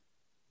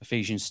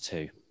Ephesians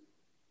 2.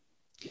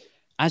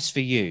 As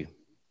for you,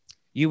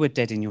 you were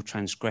dead in your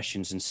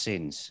transgressions and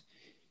sins,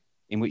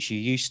 in which you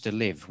used to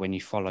live when you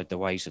followed the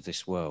ways of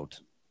this world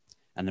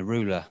and the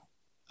ruler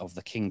of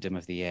the kingdom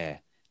of the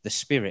air, the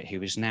spirit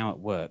who is now at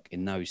work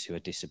in those who are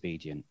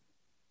disobedient.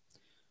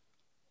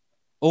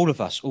 All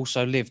of us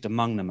also lived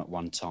among them at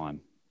one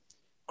time,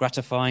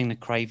 gratifying the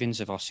cravings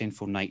of our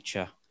sinful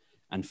nature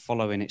and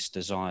following its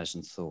desires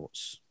and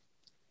thoughts.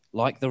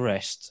 Like the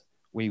rest,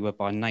 we were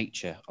by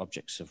nature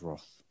objects of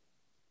wrath.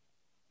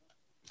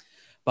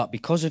 But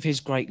because of his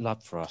great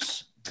love for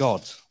us,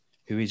 God,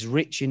 who is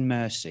rich in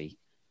mercy,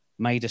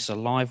 made us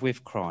alive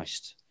with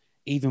Christ,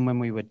 even when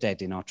we were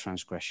dead in our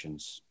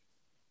transgressions.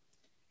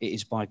 It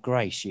is by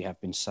grace you have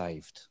been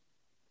saved.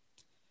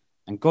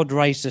 And God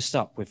raised us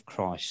up with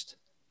Christ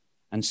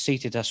and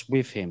seated us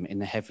with him in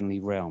the heavenly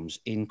realms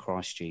in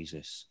Christ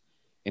Jesus,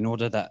 in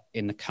order that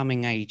in the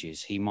coming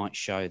ages he might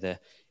show the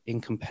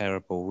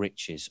incomparable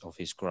riches of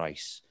his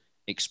grace,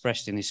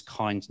 expressed in his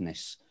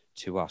kindness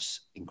to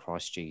us in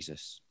Christ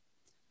Jesus.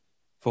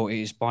 For it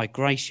is by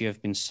grace you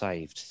have been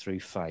saved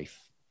through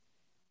faith,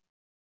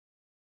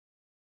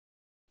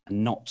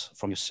 and not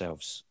from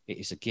yourselves. It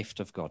is a gift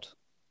of God,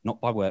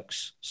 not by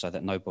works, so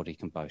that nobody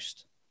can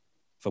boast.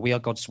 For we are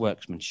God's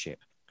workmanship,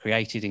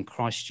 created in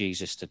Christ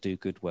Jesus to do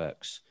good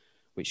works,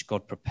 which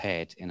God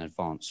prepared in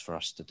advance for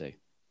us to do.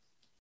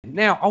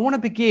 Now, I want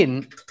to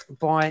begin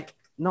by,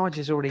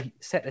 Nigel's already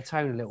set the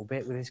tone a little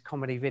bit with his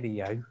comedy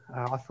video.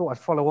 I thought I'd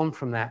follow on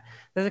from that.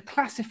 There's a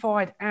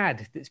classified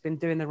ad that's been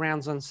doing the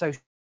rounds on social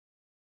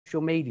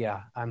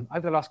media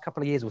over the last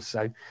couple of years or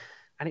so,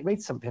 and it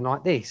reads something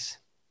like this.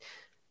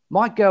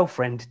 My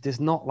girlfriend does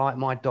not like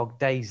my dog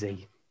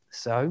Daisy,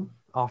 so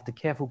after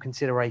careful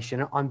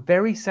consideration, I'm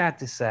very sad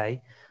to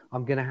say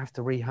I'm going to have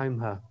to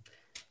rehome her.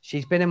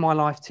 She's been in my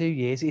life 2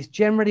 years, is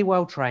generally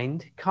well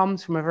trained,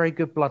 comes from a very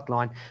good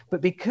bloodline,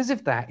 but because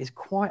of that is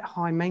quite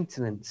high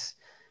maintenance.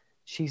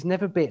 She's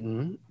never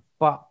bitten,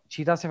 but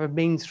she does have a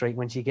mean streak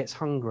when she gets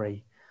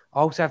hungry. I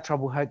also have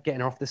trouble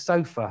getting her off the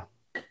sofa.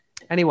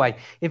 Anyway,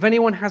 if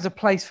anyone has a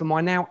place for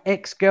my now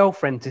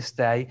ex-girlfriend to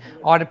stay,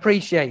 I'd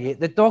appreciate it.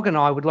 The dog and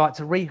I would like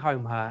to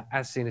rehome her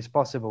as soon as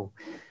possible.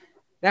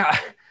 Now,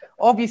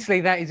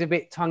 obviously that is a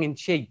bit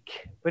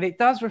tongue-in-cheek, but it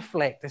does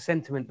reflect a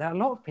sentiment that a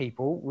lot of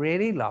people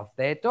really love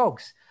their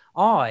dogs.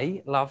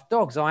 I love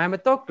dogs. I am a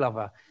dog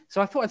lover.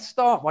 So I thought I'd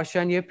start by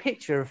showing you a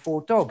picture of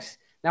 4 dogs.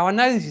 Now, I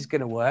know this is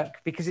going to work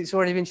because it's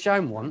already been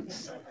shown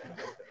once.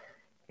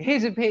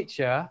 Here's a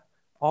picture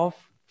of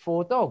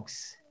 4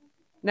 dogs.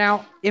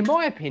 Now, in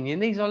my opinion,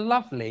 these are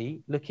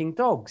lovely looking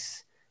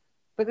dogs.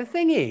 But the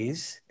thing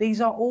is, these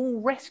are all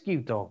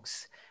rescue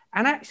dogs.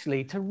 And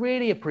actually, to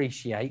really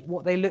appreciate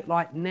what they look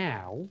like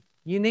now,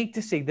 you need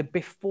to see the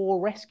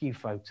before rescue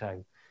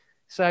photo.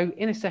 So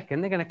in a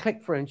second, they're going to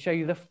click through and show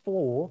you the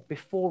 4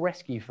 before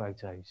rescue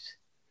photos.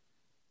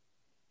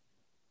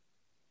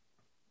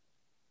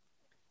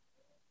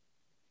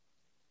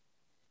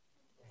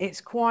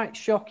 It's quite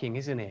shocking,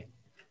 isn't it?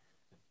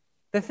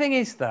 The thing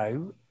is,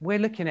 though, we're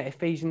looking at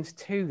Ephesians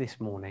 2 this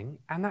morning,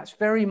 and that's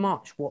very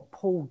much what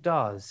Paul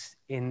does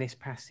in this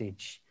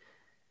passage.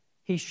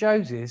 He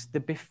shows us the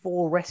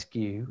before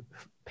rescue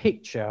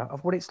picture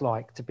of what it's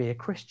like to be a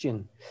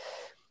Christian.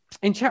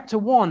 In chapter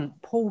 1,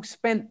 Paul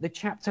spent the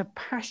chapter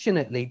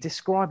passionately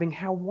describing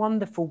how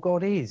wonderful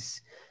God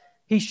is.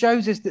 He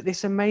shows us that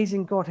this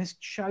amazing God has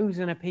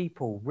chosen a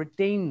people,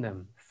 redeemed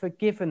them,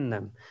 forgiven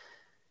them,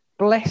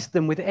 blessed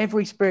them with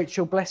every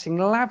spiritual blessing,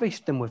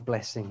 lavished them with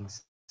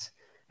blessings.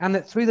 And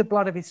that through the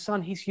blood of his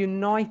son, he's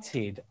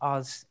united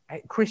us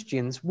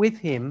Christians with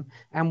him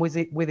and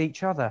with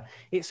each other.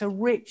 It's a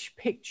rich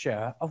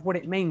picture of what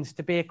it means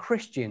to be a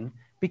Christian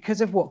because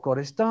of what God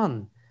has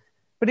done.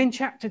 But in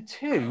chapter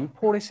 2,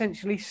 Paul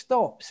essentially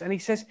stops and he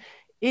says,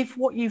 if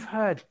what you've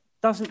heard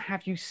doesn't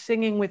have you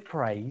singing with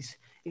praise,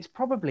 it's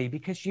probably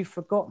because you've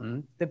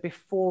forgotten the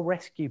before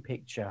rescue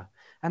picture.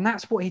 And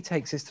that's what he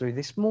takes us through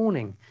this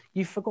morning.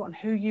 You've forgotten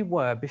who you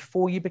were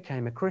before you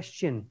became a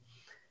Christian.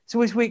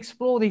 So as we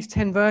explore these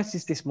 10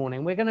 verses this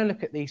morning, we're going to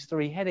look at these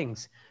 3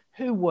 headings.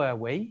 Who were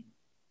we?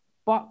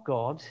 But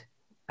God.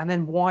 And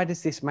then why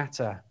does this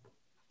matter?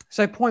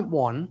 So point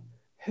 1,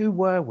 who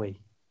were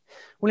we?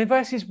 Well, in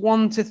verses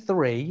 1 to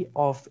 3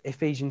 of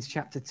Ephesians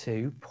chapter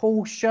 2,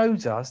 Paul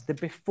shows us the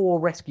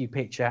before rescue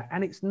picture,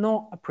 and it's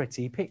not a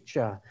pretty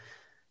picture.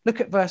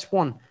 Look at verse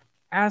 1.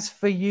 As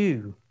for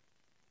you.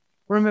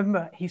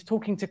 Remember, he's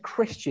talking to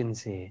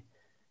Christians here.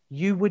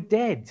 You were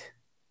dead.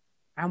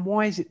 And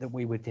why is it that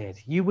we were dead?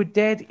 You were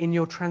dead in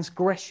your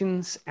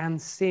transgressions and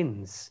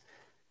sins.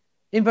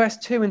 In verse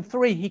 2 and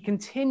 3, he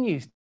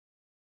continues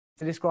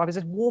to describe us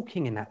as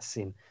walking in that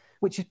sin,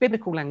 which is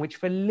biblical language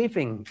for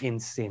living in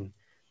sin.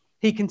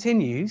 He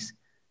continues,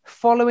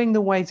 following the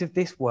ways of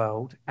this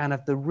world and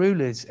of the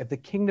rulers of the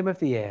kingdom of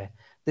the air,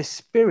 the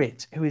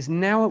spirit who is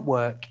now at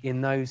work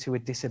in those who are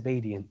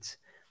disobedient.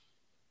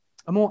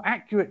 A more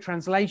accurate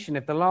translation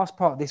of the last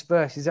part of this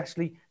verse is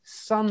actually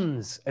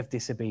sons of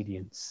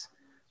disobedience.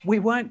 We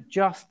weren't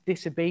just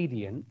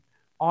disobedient,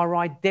 our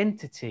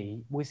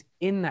identity was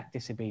in that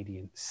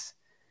disobedience.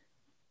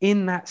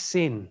 in that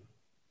sin,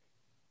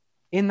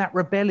 in that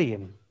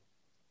rebellion.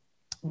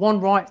 One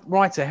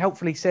writer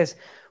helpfully says,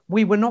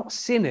 we were not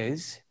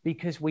sinners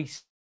because we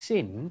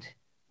sinned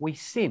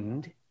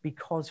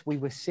because we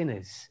were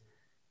sinners.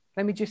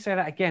 Let me just say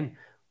that again.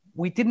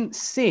 We didn't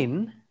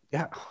sin.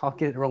 I'll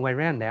get it the wrong way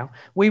around now.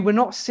 We were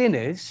not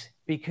sinners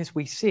because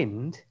we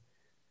sinned.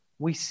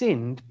 We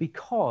sinned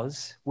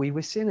because we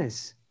were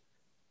sinners.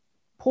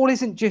 Paul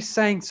isn't just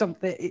saying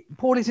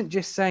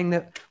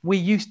that we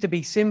used to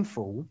be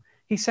sinful.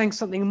 He's saying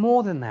something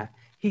more than that.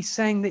 He's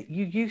saying that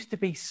you used to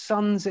be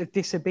sons of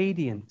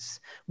disobedience.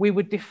 We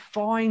were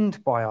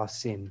defined by our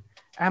sin.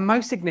 And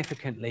most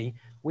significantly,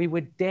 we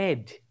were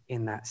dead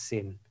in that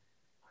sin.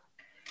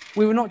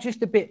 We were not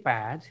just a bit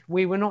bad.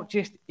 We were not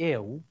just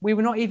ill. We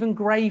were not even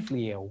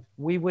gravely ill.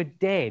 We were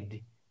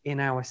dead in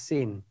our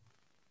sin.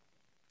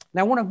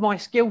 Now, one of my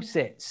skill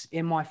sets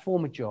in my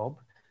former job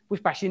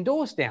was bashing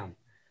doors down.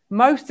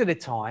 Most of the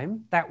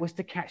time, that was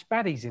to catch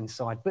baddies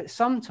inside. But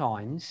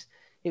sometimes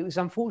it was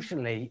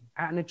unfortunately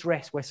at an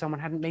address where someone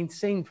hadn't been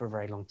seen for a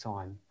very long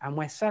time and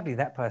where sadly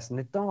that person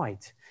had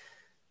died.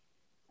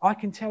 I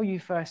can tell you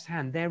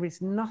firsthand, there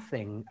is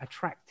nothing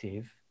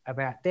attractive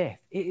about death.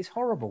 It is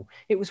horrible.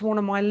 It was one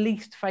of my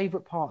least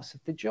favorite parts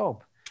of the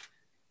job.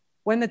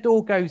 When the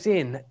door goes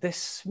in, the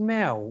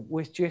smell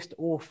was just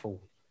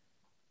awful.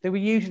 There were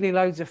usually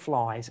loads of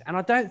flies, and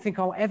I don't think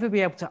I'll ever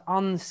be able to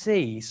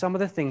unsee some of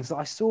the things that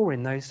I saw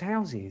in those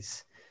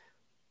houses.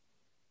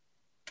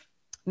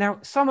 Now,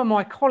 some of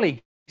my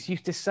colleagues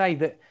used to say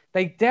that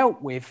they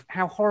dealt with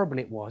how horrible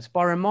it was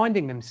by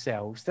reminding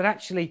themselves that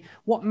actually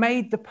what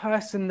made the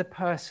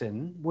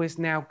person was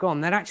now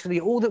gone. That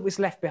actually all that was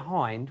left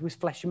behind was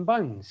flesh and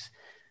bones.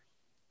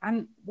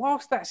 And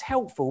whilst that's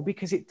helpful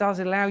because it does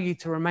allow you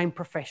to remain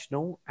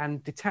professional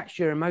and detach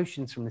your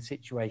emotions from the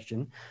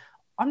situation,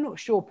 I'm not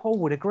sure Paul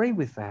would agree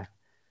with that.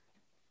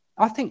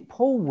 I think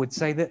Paul would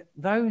say that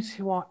those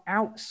who are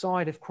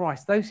outside of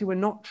Christ, those who are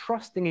not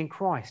trusting in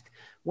Christ,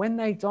 when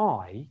they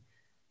die,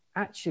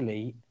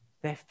 actually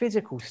their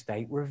physical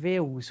state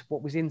reveals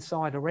what was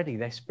inside already,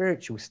 their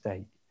spiritual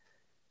state.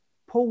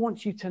 Paul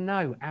wants you to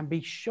know and be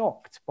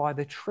shocked by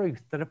the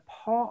truth that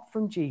apart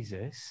from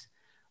Jesus,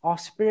 our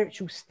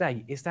spiritual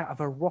state is that of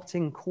a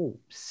rotting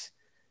corpse.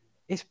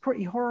 It's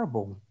pretty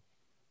horrible.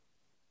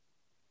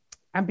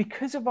 And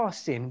because of our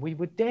sin, we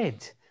were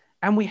dead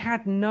and we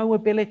had no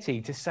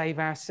ability to save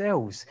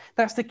ourselves.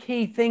 That's the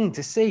key thing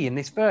to see in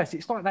this verse.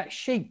 It's like that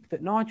sheep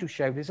that Nigel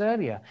showed us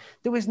earlier.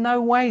 There was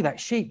no way that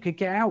sheep could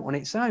get out on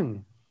its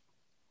own.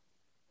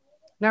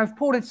 Now, if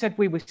Paul had said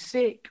we were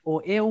sick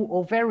or ill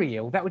or very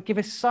ill, that would give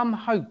us some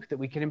hope that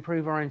we can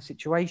improve our own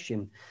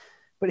situation.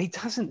 But he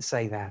doesn't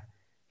say that.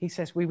 He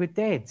says we were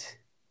dead.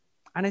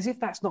 And as if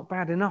that's not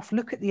bad enough,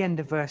 look at the end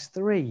of verse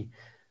 3.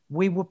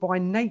 We were by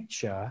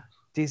nature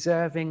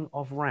deserving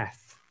of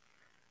wrath.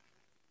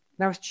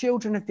 Now, as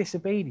children of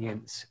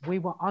disobedience, we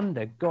were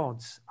under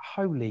God's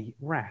holy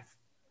wrath.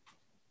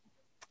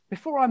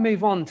 Before I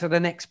move on to the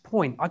next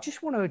point, I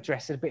just want to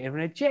address a bit of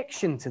an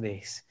objection to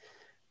this.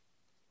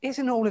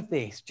 Isn't all of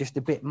this just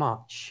a bit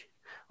much?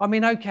 I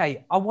mean,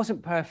 okay, I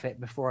wasn't perfect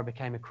before I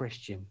became a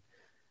Christian.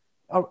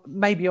 Or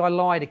maybe I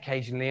lied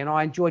occasionally and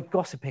I enjoyed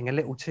gossiping a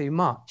little too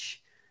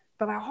much,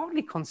 but that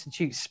hardly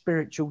constitutes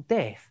spiritual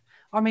death.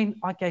 I mean,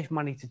 I gave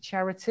money to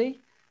charity.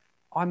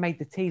 I made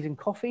the teas and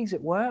coffees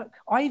at work.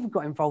 I even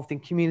got involved in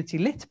community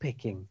litter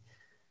picking.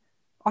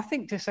 I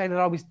think to say that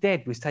I was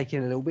dead was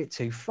taking it a little bit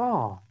too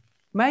far.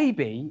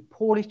 Maybe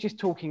Paul is just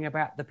talking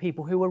about the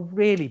people who were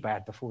really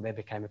bad before they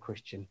became a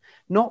Christian,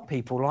 not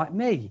people like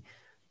me.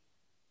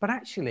 But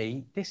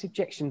actually, this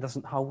objection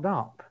doesn't hold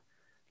up.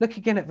 Look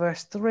again at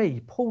verse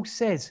 3. Paul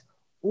says,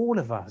 all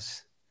of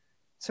us.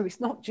 So it's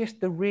not just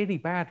the really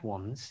bad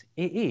ones.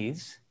 It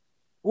is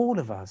all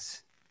of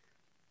us.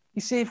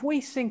 You see, if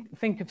we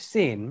think of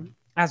sin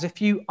as a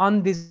few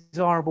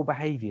undesirable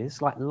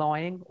behaviors like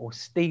lying or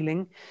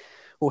stealing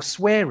or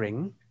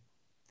swearing,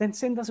 then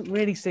sin doesn't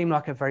really seem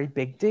like a very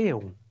big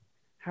deal.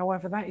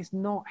 However, that is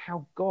not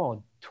how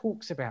God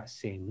talks about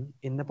sin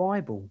in the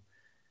Bible.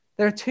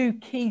 There are two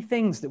key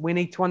things that we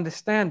need to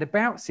understand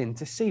about sin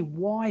to see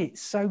why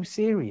it's so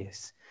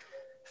serious.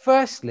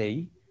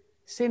 Firstly,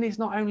 sin is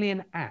not only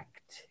an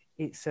act,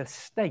 it's a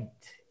state,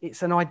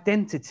 it's an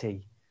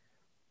identity.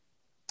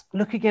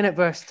 Look again at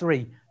verse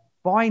 3.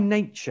 By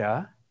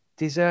nature,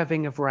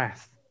 deserving of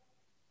wrath.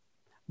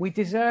 We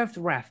deserved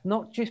wrath,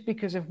 not just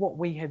because of what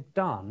we had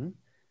done,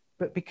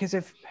 but because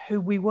of who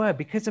we were,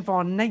 because of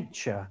our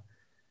nature.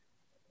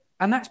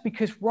 And that's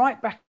because right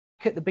back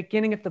at the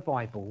beginning of the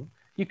Bible,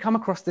 you come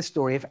across the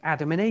story of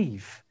Adam and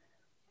Eve.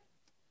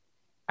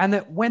 And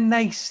that when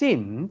they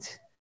sinned,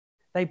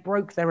 they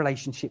broke their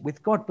relationship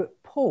with God. But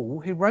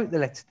Paul, who wrote the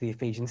letter to the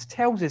Ephesians,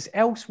 tells us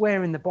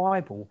elsewhere in the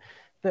Bible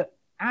that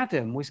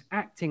Adam was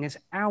acting as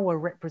our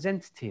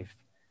representative.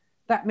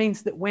 That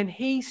means that when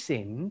he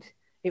sinned,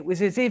 it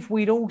was as if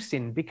we'd all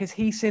sinned because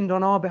he sinned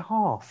on our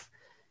behalf,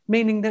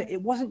 meaning that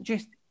it wasn't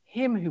just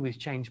him who was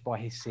changed by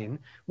his sin.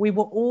 We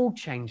were all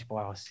changed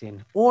by our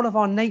sin. All of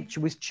our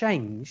nature was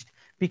changed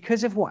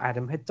because of what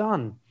Adam had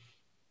done.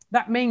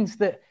 That means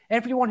that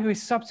everyone who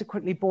is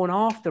subsequently born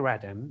after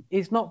Adam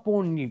is not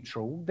born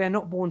neutral, they're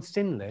not born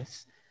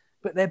sinless,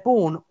 but they're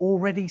born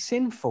already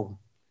sinful.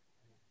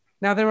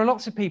 Now, there are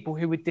lots of people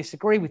who would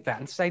disagree with that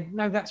and say,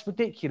 no, that's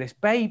ridiculous.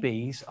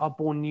 Babies are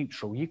born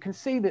neutral. You can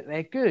see that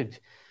they're good.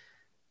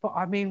 But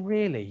I mean,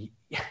 really,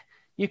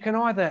 you can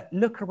either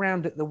look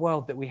around at the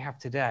world that we have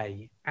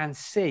today and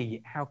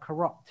see how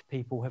corrupt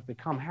people have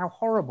become, how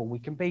horrible we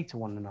can be to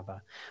one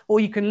another. Or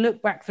you can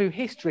look back through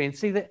history and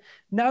see that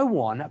no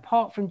one,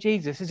 apart from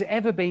Jesus, has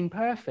ever been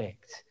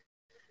perfect.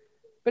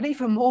 But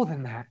even more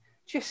than that,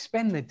 just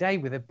spend the day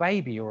with a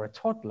baby or a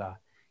toddler.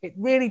 It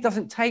really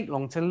doesn't take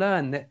long to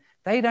learn that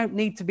they don't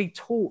need to be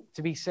taught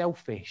to be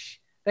selfish.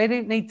 They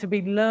don't need to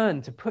be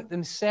learned to put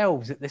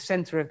themselves at the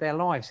center of their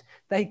lives.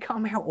 They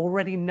come out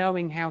already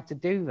knowing how to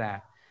do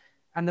that.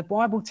 And the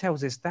Bible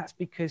tells us that's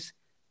because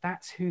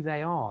that's who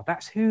they are.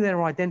 That's who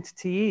their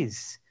identity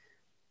is.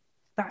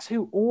 That's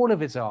who all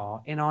of us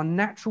are in our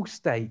natural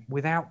state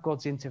without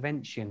God's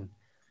intervention.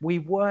 We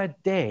were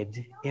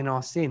dead in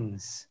our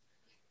sins.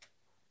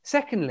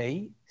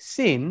 Secondly,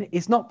 sin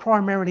is not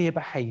primarily a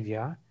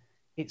behavior,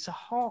 it's a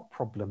heart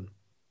problem.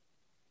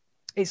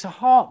 It's a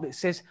heart that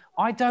says,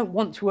 I don't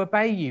want to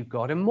obey you,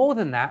 God. And more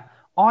than that,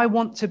 I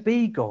want to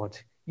be God.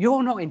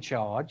 You're not in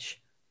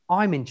charge.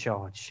 I'm in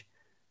charge.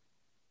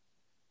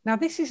 Now,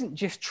 this isn't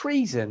just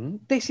treason.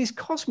 This is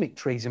cosmic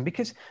treason,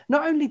 because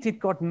not only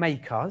did God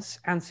make us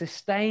and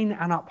sustain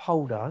and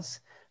uphold us,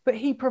 but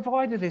he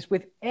provided us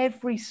with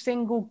every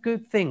single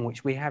good thing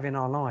which we have in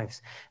our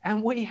lives.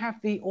 And we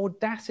have the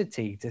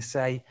audacity to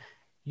say,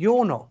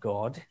 you're not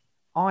God,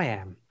 I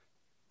am.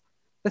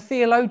 The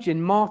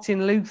theologian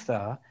Martin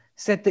Luther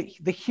said that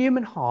the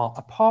human heart,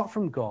 apart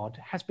from God,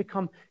 has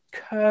become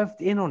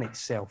curved in on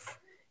itself.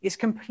 It's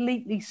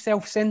completely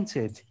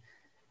self-centered.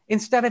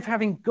 Instead of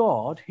having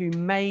God, who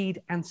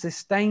made and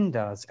sustained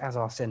us, as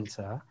our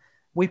center,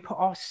 we put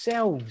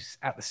ourselves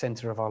at the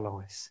center of our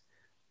lives.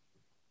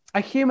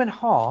 A human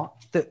heart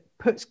that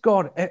puts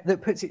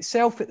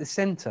itself at the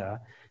center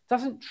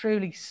doesn't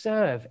truly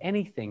serve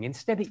anything.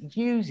 Instead, it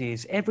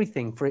uses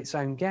everything for its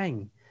own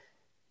gain.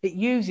 It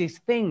uses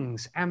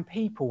things and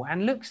people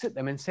and looks at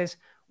them and says,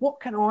 what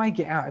can I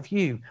get out of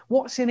you?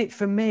 What's in it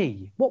for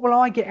me? What will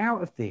I get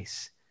out of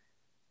this?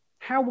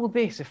 How will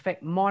this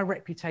affect my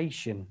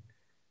reputation,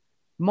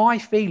 my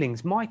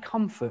feelings, my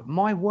comfort,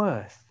 my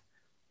worth?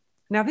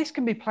 Now, this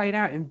can be played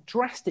out in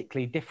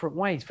drastically different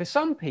ways. For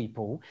some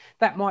people,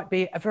 that might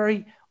be a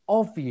very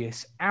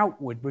obvious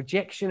outward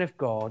rejection of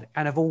God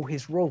and of all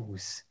his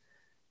rules.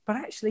 But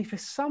actually, for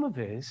some of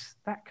us,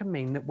 that can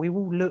mean that we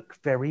will look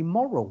very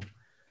moral.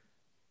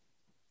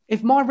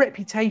 If my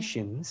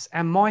reputations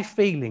and my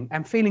feeling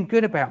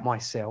good about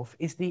myself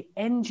is the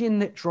engine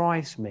that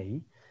drives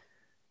me,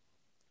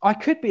 I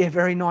could be a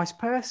very nice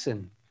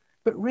person,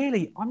 but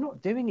really, I'm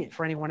not doing it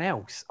for anyone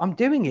else. I'm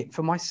doing it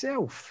for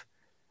myself.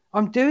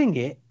 I'm doing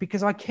it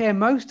because I care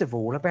most of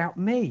all about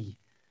me.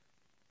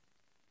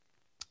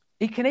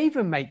 It can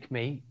even make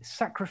me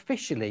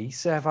sacrificially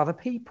serve other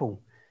people.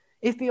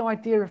 If the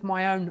idea of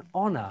my own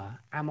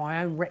honor and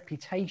my own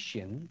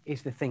reputation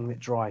is the thing that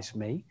drives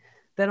me,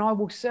 then I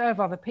will serve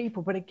other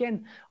people. But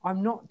again,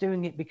 I'm not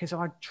doing it because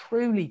I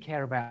truly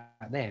care about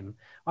them.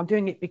 I'm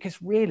doing it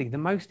because really the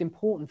most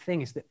important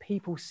thing is that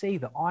people see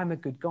that I'm a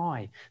good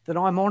guy, that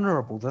I'm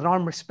honorable, that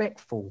I'm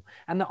respectful,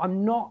 and that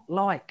I'm not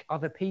like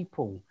other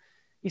people.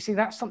 You see,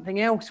 that's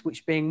something else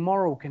which being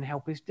moral can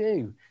help us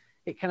do.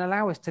 It can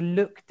allow us to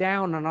look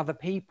down on other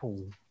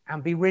people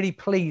and be really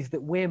pleased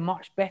that we're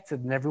much better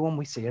than everyone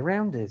we see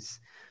around us.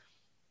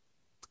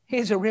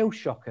 Here's a real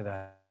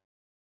shocker,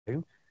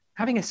 though.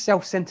 Having a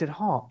self-centered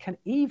heart can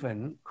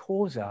even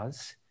cause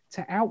us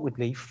to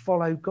outwardly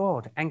follow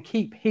God and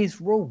keep his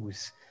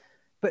rules,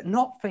 but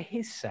not for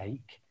his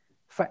sake,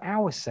 for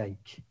our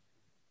sake.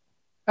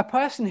 A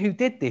person who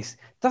did this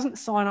doesn't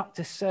sign up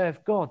to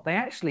serve God. They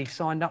actually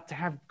signed up to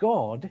have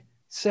God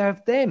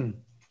serve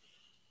them.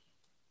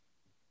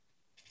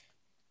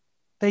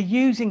 They're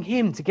using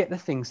him to get the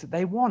things that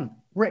they want: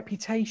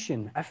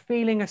 reputation, a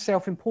feeling of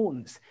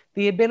self-importance,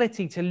 the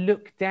ability to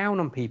look down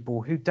on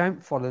people who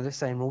don't follow the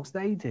same rules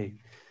they do.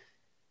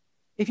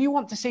 If you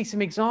want to see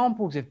some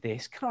examples of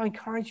this, can I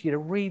encourage you to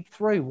read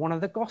through one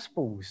of the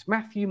Gospels,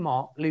 Matthew,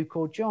 Mark, Luke,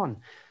 or John.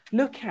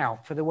 Look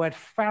out for the word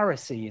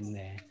Pharisee in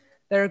there.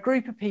 They're a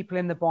group of people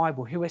in the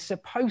Bible who are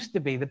supposed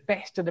to be the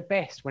best of the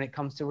best when it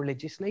comes to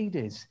religious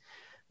leaders.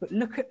 But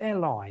look at their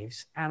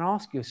lives and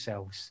ask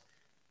yourselves,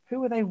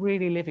 who are they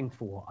really living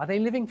for? Are they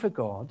living for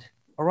God,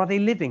 or are they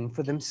living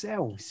for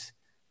themselves?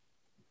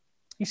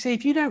 You see,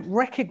 if you don't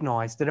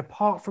recognize that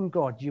apart from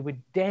God, you were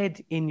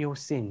dead in your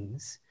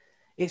sins,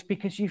 it's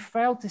because you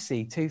failed to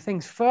see two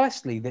things.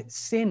 Firstly, that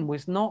sin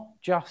was not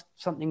just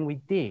something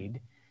we did,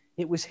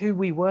 it was who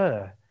we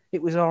were.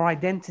 It was our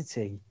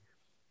identity.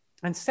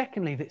 And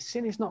secondly, that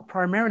sin is not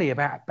primarily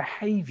about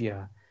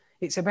behavior.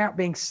 It's about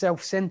being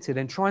self-centered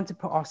and trying to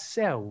put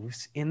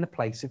ourselves in the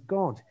place of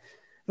God.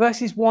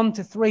 Verses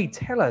 1-3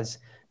 tell us,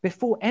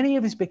 before any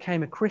of us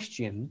became a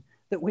Christian,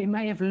 that we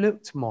may have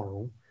looked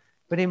moral,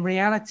 but in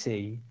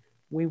reality,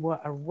 we were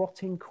a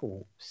rotting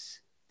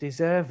corpse,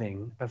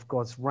 deserving of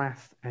God's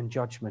wrath and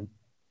judgment.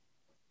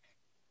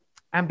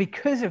 And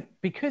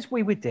because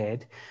we were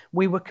dead,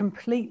 we were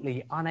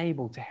completely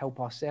unable to help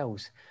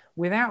ourselves.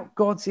 Without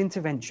God's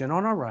intervention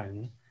on our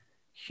own,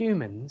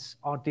 humans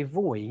are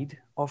devoid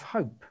of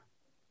hope.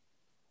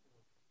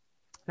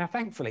 Now,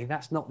 thankfully,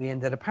 that's not the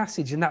end of the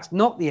passage, and that's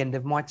not the end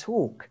of my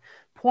talk.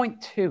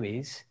 Point 2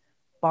 is,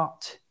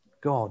 but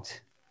God.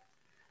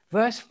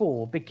 Verse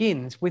 4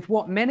 begins with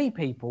what many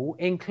people,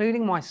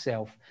 including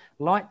myself,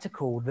 like to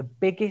call the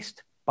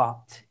biggest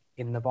but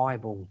in the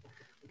Bible.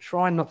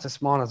 Try not to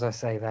smile as I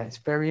say that. It's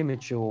very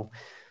immature.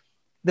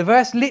 The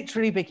verse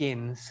literally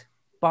begins,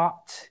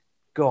 but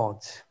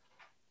God.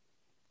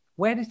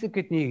 Where does the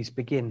good news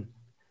begin?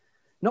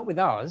 Not with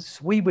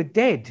us. We were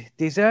dead,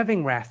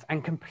 deserving wrath,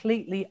 and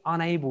completely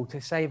unable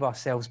to save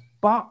ourselves.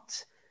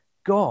 But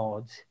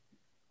God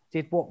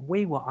did what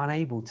we were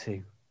unable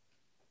to.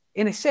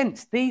 In a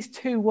sense, these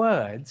two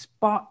words,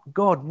 but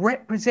God,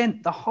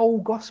 represent the whole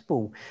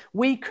gospel.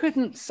 We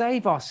couldn't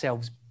save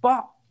ourselves,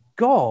 but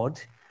God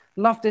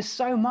loved us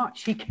so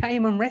much, he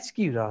came and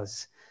rescued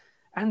us.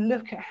 And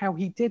look at how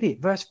he did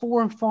it. Verse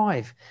 4 and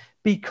 5,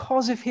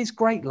 because of his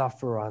great love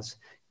for us,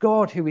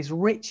 God, who is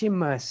rich in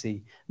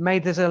mercy,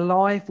 made us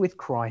alive with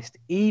Christ,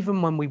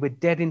 even when we were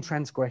dead in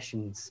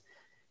transgressions.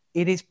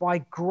 It is by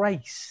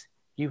grace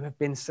you have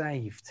been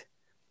saved.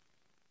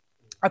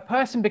 A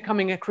person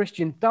becoming a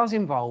Christian does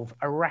involve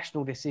a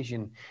rational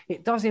decision.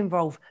 It does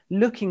involve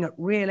looking at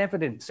real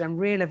evidence and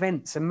real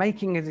events and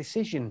making a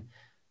decision.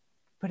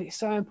 But it's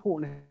so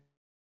important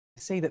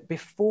to see that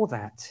before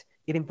that,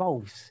 it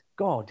involves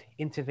God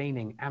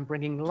intervening and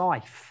bringing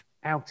life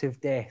out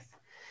of death.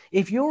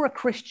 If you're a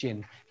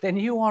Christian, then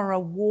you are a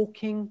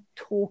walking,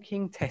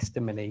 talking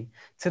testimony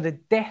to the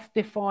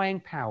death-defying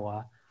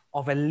power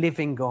of a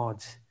living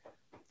God.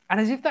 And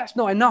as if that's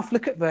not enough,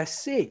 look at verse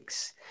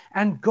 6.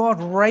 And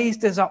God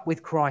raised us up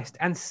with Christ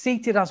and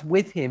seated us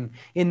with him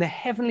in the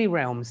heavenly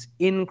realms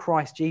in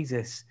Christ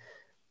Jesus.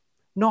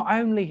 Not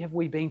only have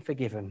we been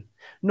forgiven,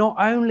 not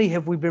only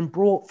have we been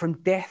brought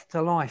from death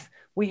to life,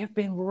 we have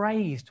been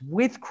raised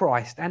with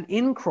Christ and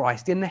in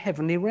Christ in the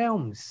heavenly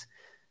realms.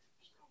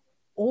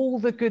 All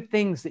the good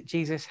things that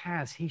Jesus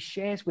has, he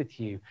shares with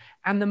you.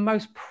 And the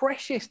most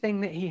precious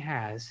thing that he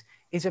has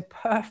is a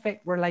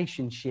perfect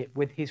relationship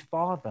with his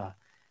Father.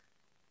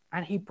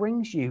 And he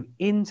brings you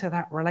into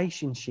that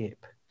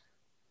relationship.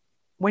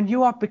 When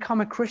you are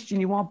become a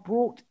Christian, you are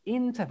brought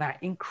into that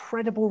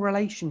incredible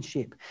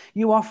relationship.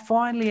 You are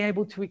finally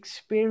able to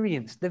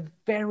experience the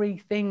very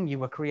thing you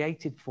were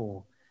created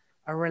for,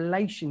 a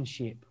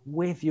relationship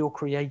with your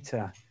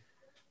Creator.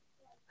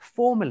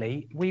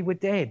 Formerly, we were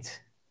dead,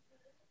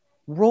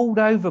 ruled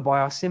over by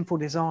our sinful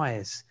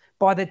desires,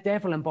 by the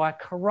devil and by a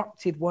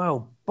corrupted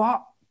world.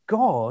 But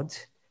God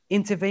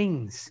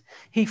intervenes.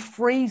 He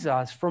frees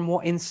us from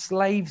what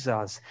enslaves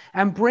us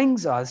and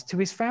brings us to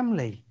his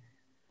family.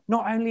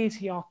 Not only is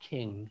he our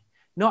King,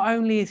 not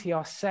only is he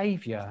our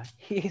Savior,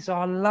 he is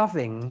our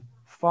loving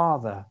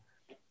Father.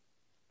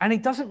 And he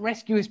doesn't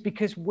rescue us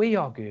because we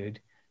are good,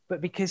 but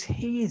because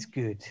he is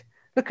good.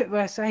 Look at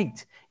verse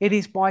 8. It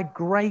is by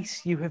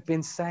grace you have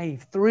been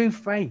saved through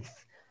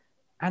faith,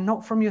 and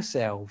not from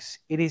yourselves.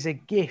 It is a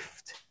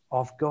gift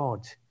of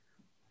God.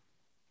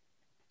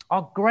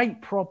 Our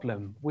great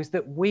problem was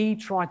that we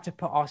tried to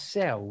put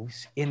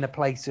ourselves in the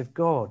place of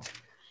God,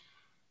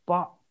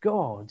 but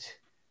God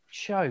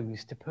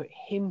chose to put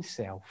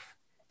himself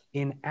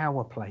in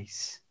our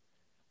place.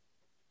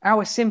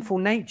 Our sinful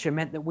nature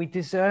meant that we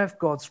deserved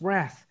God's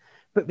wrath,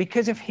 but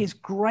because of his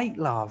great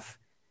love,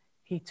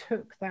 he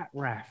took that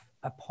wrath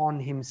upon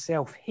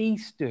himself. He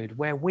stood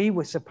where we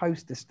were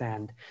supposed to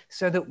stand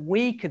so that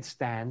we could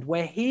stand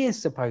where he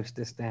is supposed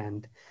to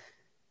stand.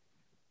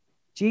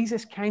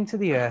 Jesus came to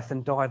the earth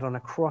and died on a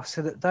cross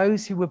so that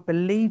those who would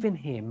believe in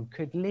him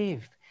could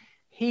live.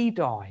 He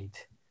died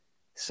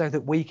so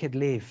that we could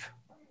live.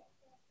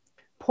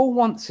 Paul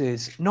wants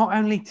us not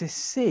only to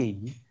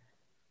see,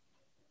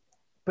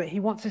 but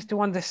he wants us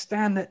to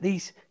understand that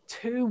these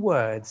two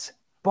words,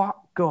 but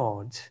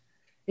God,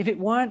 if it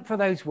weren't for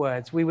those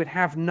words, we would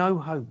have no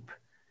hope.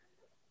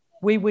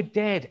 We were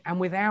dead, and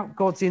without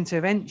God's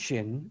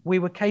intervention, we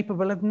were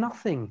capable of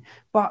nothing.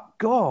 But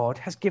God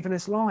has given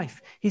us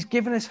life. He's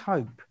given us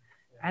hope,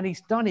 and he's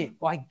done it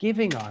by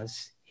giving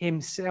us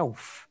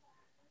himself.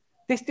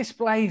 This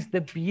displays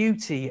the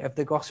beauty of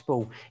the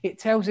gospel. It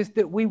tells us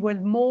that we were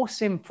more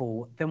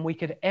sinful than we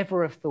could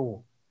ever have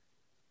thought,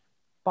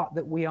 but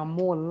that we are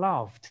more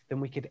loved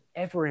than we could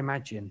ever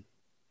imagine.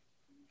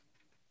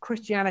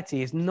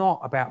 Christianity is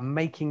not about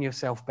making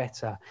yourself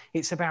better.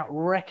 It's about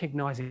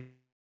recognizing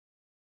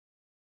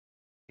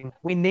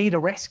we need a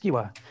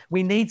rescuer.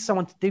 We need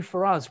someone to do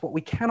for us what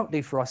we cannot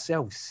do for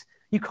ourselves.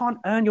 You can't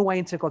earn your way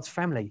into God's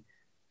family.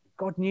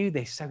 God knew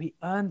this, so he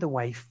earned the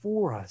way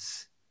for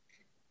us.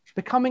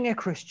 Becoming a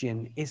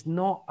Christian is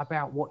not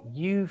about what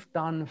you've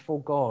done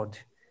for God.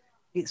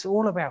 It's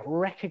all about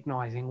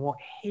recognizing what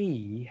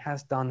he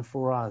has done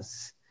for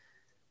us.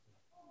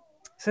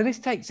 So this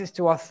takes us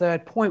to our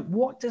third point.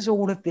 What does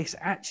all of this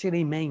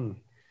actually mean?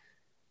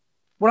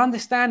 Well,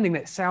 understanding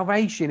that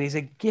salvation is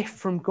a gift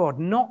from God,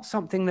 not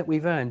something that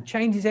we've earned,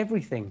 changes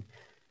everything.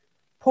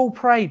 Paul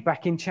prayed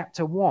back in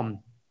chapter 1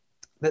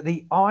 that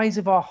the eyes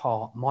of our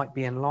heart might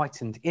be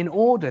enlightened in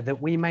order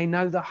that we may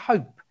know the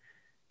hope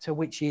to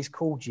which he has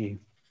called you.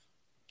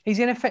 He's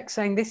in effect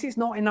saying this is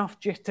not enough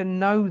just to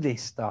know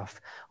this stuff.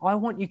 I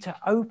want you to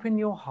open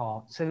your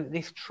heart so that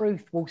this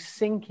truth will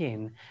sink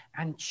in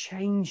and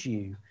change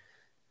you.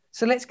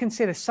 So let's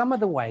consider some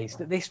of the ways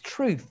that this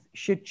truth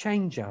should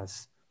change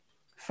us.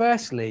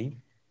 Firstly,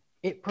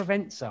 it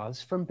prevents us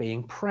from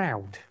being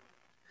proud.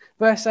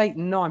 Verse 8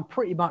 and 9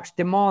 pretty much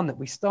demand that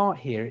we start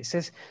here. It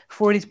says,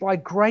 "For it is by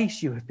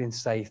grace you have been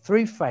saved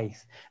through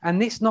faith,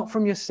 and this not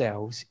from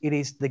yourselves. It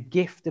is the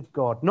gift of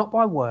God, not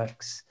by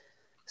works,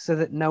 so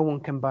that no one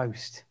can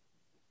boast."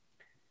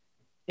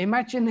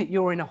 Imagine that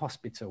you're in a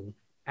hospital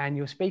and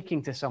you're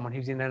speaking to someone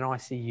who's in an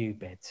ICU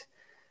bed.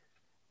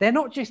 They're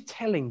not just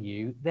telling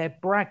you, they're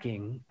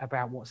bragging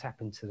about what's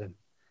happened to them.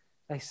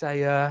 They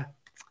say,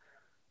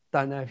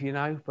 don't know if you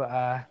know, but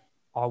I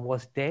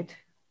was dead,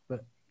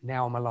 but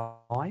now I'm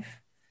alive.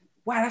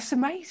 Wow, that's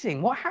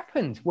amazing. What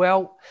happened?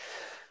 Well,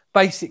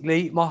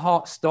 basically, my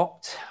heart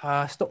stopped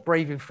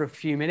breathing for a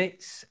few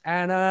minutes,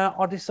 and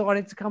I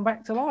decided to come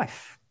back to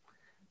life.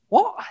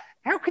 What?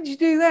 How could you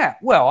do that?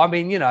 Well, I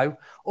mean,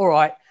 all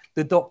right,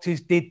 the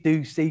doctors did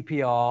do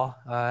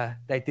CPR.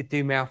 They did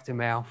do mouth to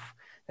mouth.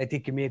 They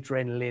did give me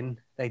adrenaline.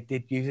 They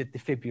did use a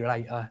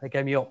defibrillator. They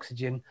gave me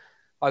oxygen,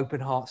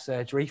 open heart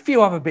surgery, a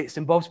few other bits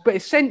and bobs. But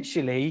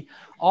essentially,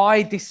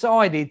 I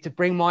decided to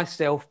bring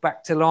myself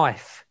back to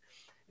life.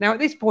 Now, at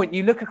this point,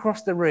 you look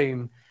across the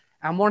room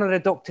and one of the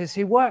doctors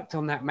who worked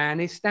on that man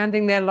is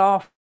standing there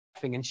laughing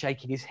and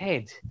shaking his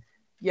head.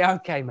 Yeah,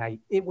 okay, mate,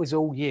 it was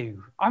all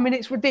you. I mean,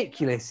 it's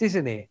ridiculous,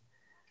 isn't it?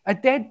 A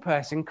dead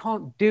person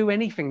can't do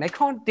anything. They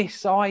can't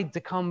decide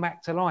to come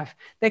back to life.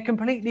 They're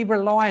completely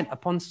reliant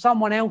upon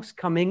someone else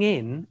coming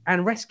in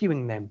and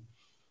rescuing them.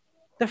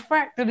 The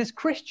fact that as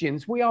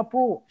Christians, we are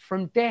brought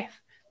from death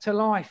to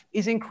life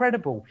is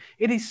incredible.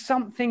 It is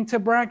something to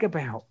brag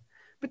about.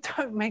 But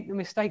don't make the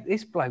mistake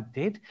this bloke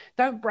did.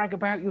 Don't brag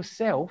about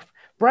yourself.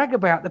 Brag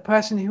about the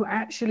person who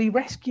actually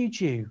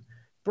rescued you.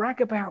 Brag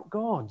about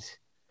God.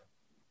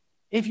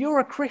 If you're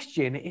a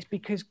Christian, it's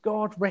because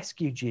God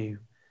rescued you.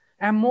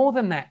 And more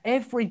than that,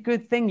 every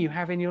good thing you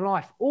have in your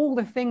life, all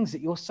the things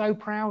that you're so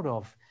proud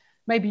of,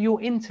 maybe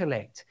your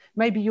intellect,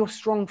 maybe your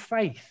strong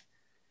faith,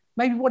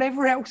 maybe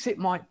whatever else it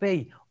might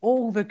be,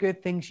 all the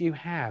good things you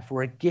have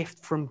were a gift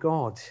from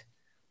God.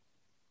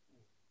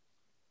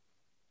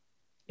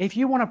 If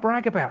you want to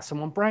brag about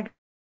someone, brag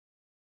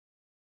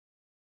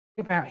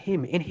about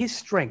him in his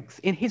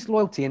strength, in his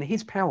loyalty, in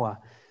his power.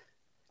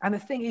 And the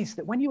thing is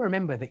that when you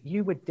remember that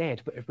you were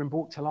dead but have been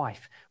brought to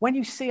life, when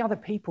you see other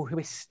people who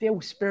are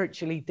still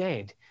spiritually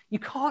dead, you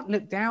can't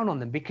look down on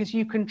them because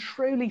you can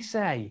truly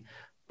say,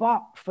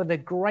 but for the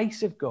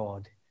grace of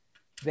God,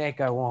 there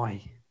go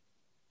I.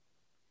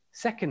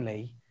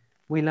 Secondly,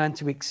 we learn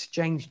to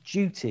exchange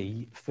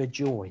duty for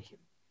joy.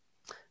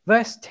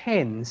 Verse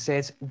 10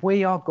 says,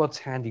 "We are God's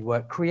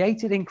handiwork,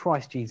 created in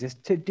Christ Jesus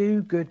to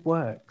do good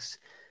works,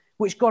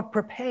 which God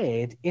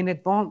prepared in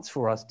advance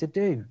for us to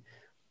do."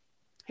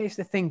 Here's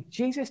the thing.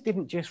 Jesus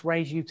didn't just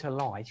raise you to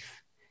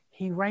life.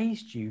 He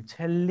raised you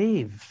to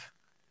live.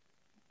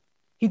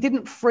 He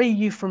didn't free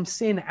you from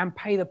sin and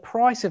pay the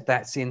price of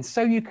that sin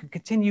so you could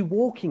continue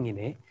walking in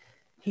it.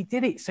 He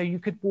did it so you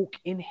could walk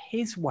in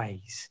his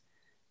ways,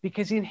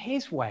 because in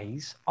his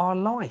ways are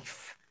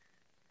life.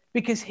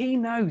 Because he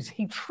knows,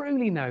 he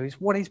truly knows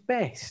what is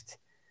best.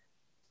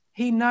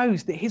 He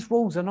knows that his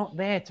rules are not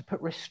there to put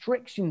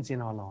restrictions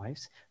in our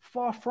lives.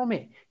 Far from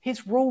it.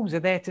 His rules are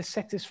there to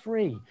set us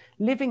free.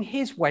 Living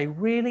his way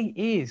really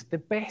is the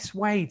best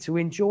way to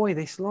enjoy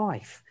this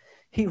life.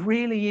 He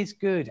really is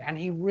good and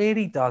he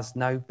really does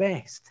know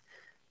best.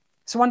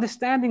 So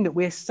understanding that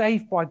we're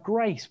saved by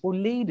grace will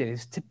lead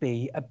us to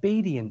be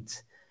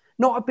obedient.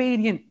 Not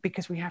obedient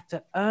because we have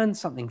to earn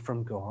something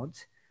from God,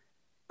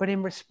 but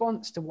in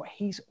response to what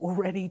he's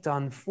already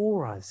done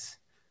for us.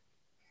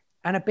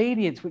 An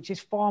obedience which is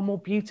far more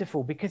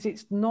beautiful because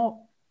it's not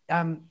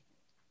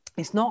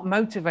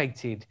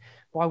motivated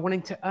by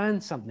wanting to earn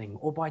something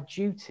or by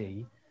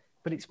duty,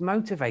 but it's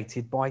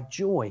motivated by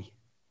joy.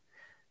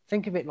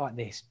 Think of it like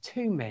this.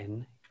 Two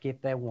men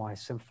give their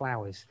wives some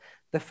flowers.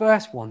 The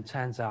first one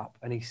turns up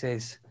and he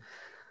says,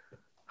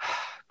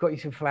 "Got you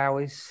some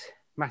flowers,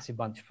 massive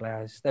bunch of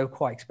flowers. They were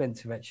quite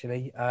expensive,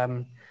 actually.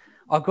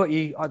 I got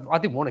you, I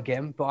didn't want to get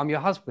them, but I'm your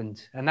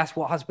husband." And that's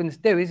what husbands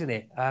do, isn't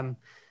it?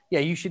 Yeah,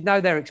 you should know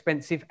they're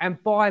expensive.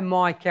 And by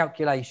my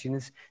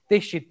calculations,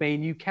 this should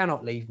mean you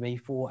cannot leave me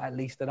for at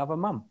least another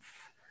month.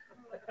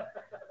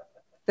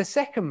 The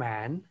second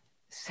man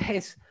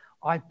says,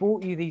 "I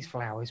bought you these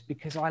flowers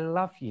because I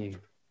love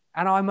you.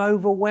 And I'm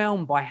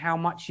overwhelmed by how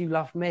much you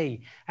love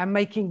me. And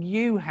making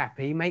you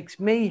happy makes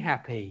me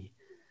happy."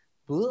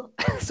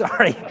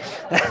 Sorry.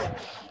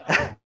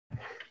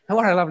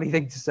 What a lovely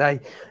thing to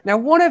say. Now,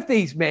 one of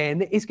these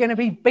men is going to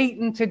be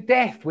beaten to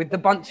death with the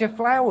bunch of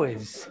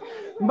flowers.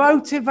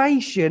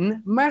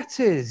 Motivation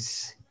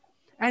matters.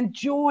 And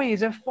joy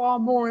is a far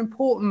more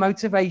important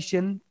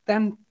motivation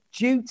than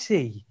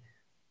duty.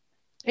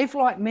 If,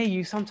 like me,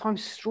 you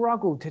sometimes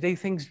struggle to do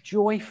things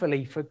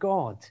joyfully for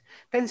God,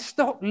 then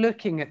stop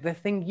looking at the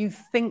thing you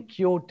think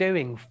you're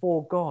doing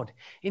for God.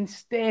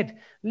 Instead,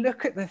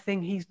 look at the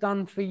thing he's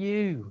done for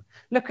you.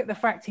 Look at the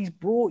fact he's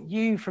brought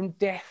you from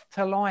death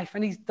to life,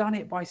 and he's done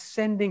it by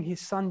sending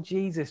his son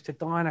Jesus to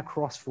die on a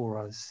cross for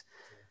us.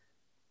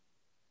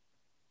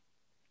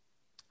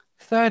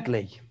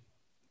 Thirdly,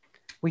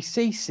 we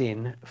see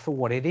sin for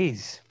what it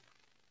is.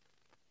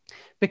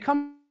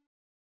 Becoming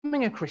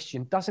a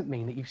Christian doesn't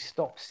mean that you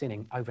stop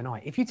sinning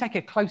overnight. If you take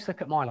a close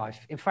look at my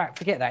life, in fact,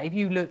 forget that. If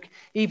you look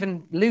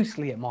even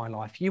loosely at my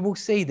life, you will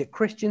see that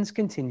Christians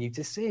continue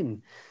to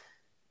sin.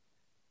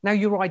 Now,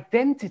 your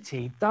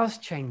identity does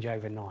change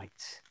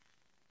overnight.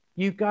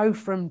 You go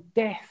from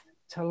death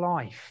to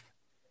life.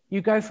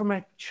 You go from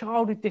a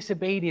child of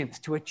disobedience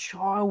to a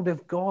child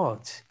of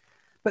God.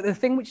 But the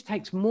thing which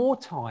takes more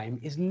time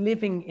is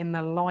living in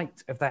the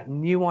light of that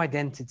new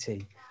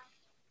identity.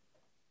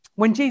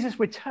 When Jesus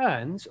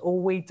returns or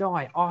we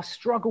die, our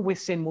struggle with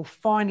sin will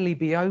finally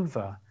be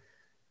over.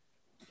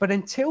 But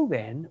until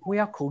then, we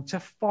are called to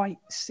fight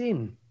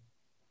sin.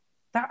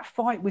 That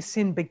fight with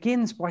sin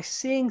begins by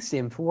seeing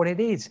sin for what it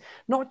is,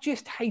 not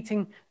just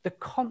hating the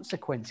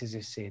consequences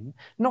of sin,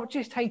 not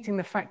just hating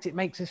the fact it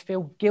makes us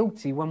feel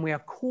guilty when we are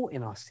caught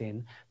in our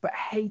sin, but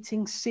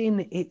hating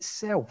sin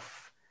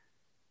itself.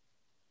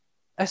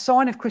 A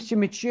sign of Christian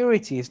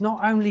maturity is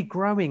not only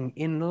growing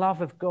in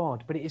love of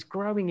God, but it is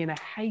growing in a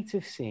hate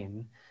of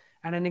sin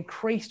and an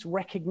increased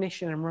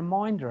recognition and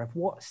reminder of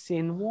what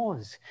sin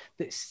was,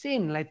 that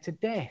sin led to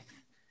death.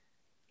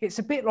 It's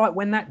a bit like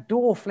when that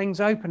door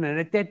flings open and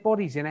a dead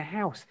body's in a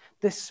house.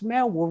 The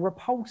smell will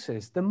repulse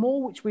us. The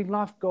more which we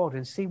love God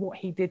and see what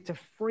he did to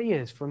free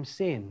us from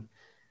sin,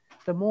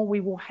 the more we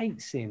will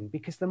hate sin,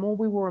 because the more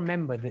we will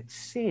remember that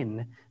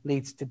sin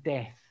leads to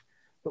death,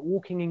 but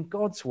walking in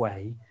God's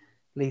way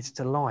leads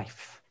to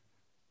life.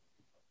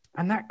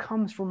 And that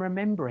comes from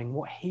remembering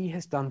what he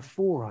has done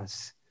for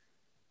us,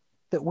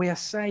 that we are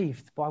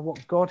saved by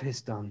what God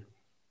has done.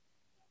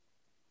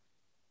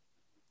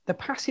 The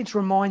passage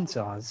reminds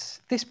us,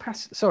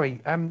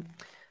 I've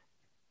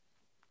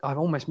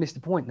almost missed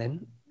the point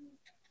then.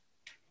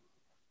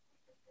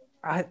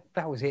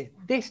 That was it.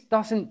 This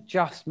doesn't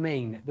just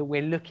mean that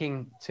we're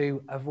looking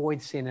to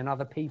avoid sin in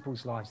other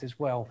people's lives as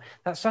well.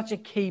 That's such a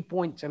key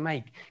point to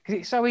make, because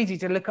it's so easy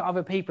to look at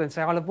other people and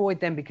say, I'll avoid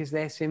them because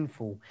they're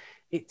sinful.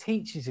 It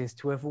teaches us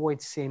to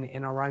avoid sin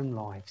in our own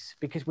lives,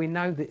 because we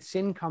know that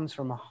sin comes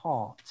from a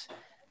heart,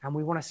 and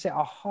we want to set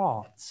our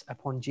hearts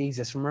upon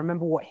Jesus and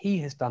remember what he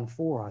has done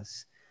for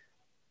us.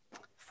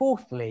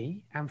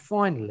 Fourthly, and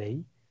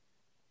finally,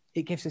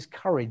 it gives us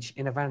courage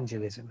in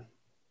evangelism.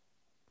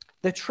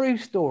 The true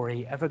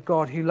story of a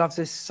God who loves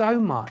us so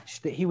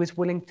much that he was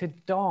willing to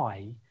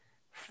die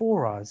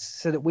for us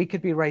so that we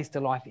could be raised to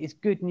life is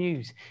good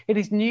news. It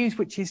is news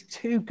which is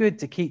too good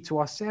to keep to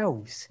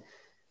ourselves.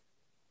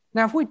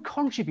 Now, if we'd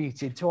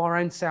contributed to our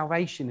own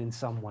salvation in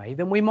some way,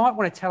 then we might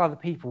want to tell other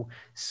people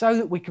so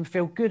that we can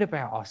feel good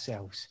about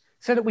ourselves,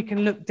 so that we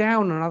can look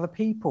down on other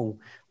people.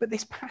 But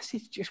this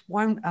passage just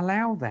won't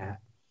allow that.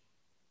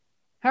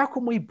 How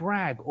can we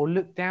brag or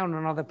look down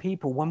on other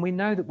people when we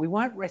know that we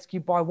weren't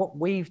rescued by what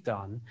we've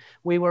done?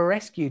 We were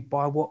rescued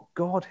by what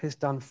God has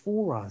done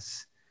for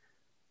us.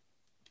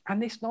 And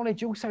this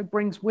knowledge also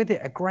brings with it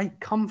a great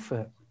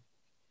comfort.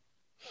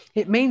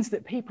 It means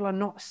that people are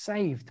not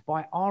saved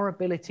by our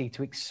ability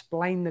to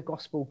explain the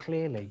gospel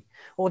clearly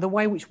or the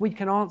way which we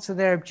can answer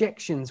their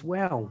objections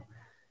well.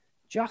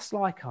 Just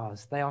like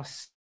us, they are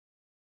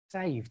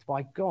saved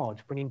by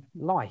God bringing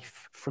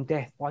life from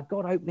death, by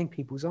God opening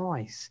people's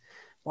eyes,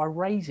 by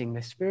raising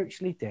the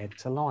spiritually dead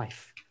to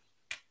life.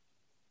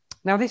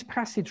 Now, this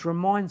passage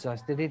reminds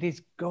us that it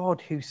is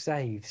God who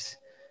saves,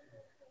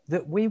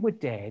 that we were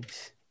dead,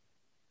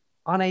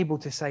 unable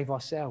to save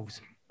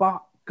ourselves,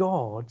 but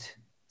God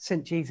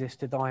sent Jesus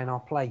to die in our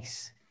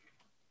place.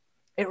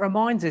 It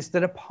reminds us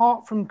that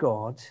apart from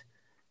God,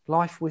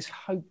 life was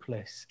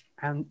hopeless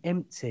and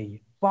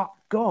empty, but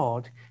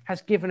God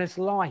has given us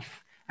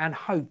life and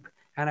hope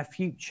and a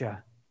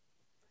future.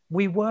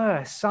 We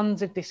were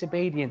sons of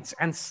disobedience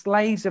and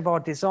slaves of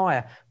our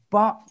desire,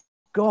 but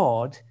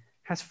God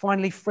has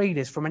finally freed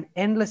us from an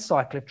endless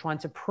cycle of trying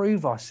to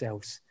prove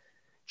ourselves,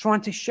 trying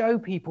to show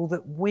people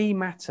that we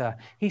matter.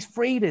 He's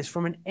freed us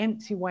from an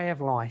empty way of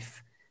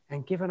life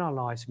and given our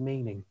lives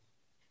meaning.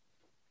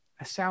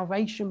 A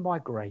salvation by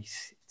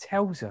grace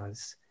tells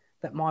us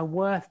that my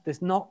worth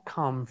does not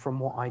come from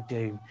what I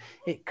do.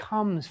 It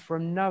comes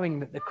from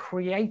knowing that the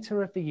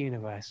creator of the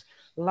universe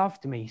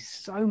loved me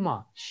so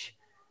much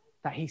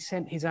that he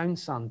sent his own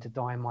son to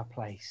die in my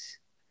place.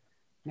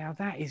 Now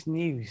that is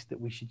news that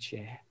we should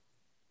share.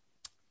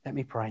 Let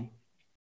me pray.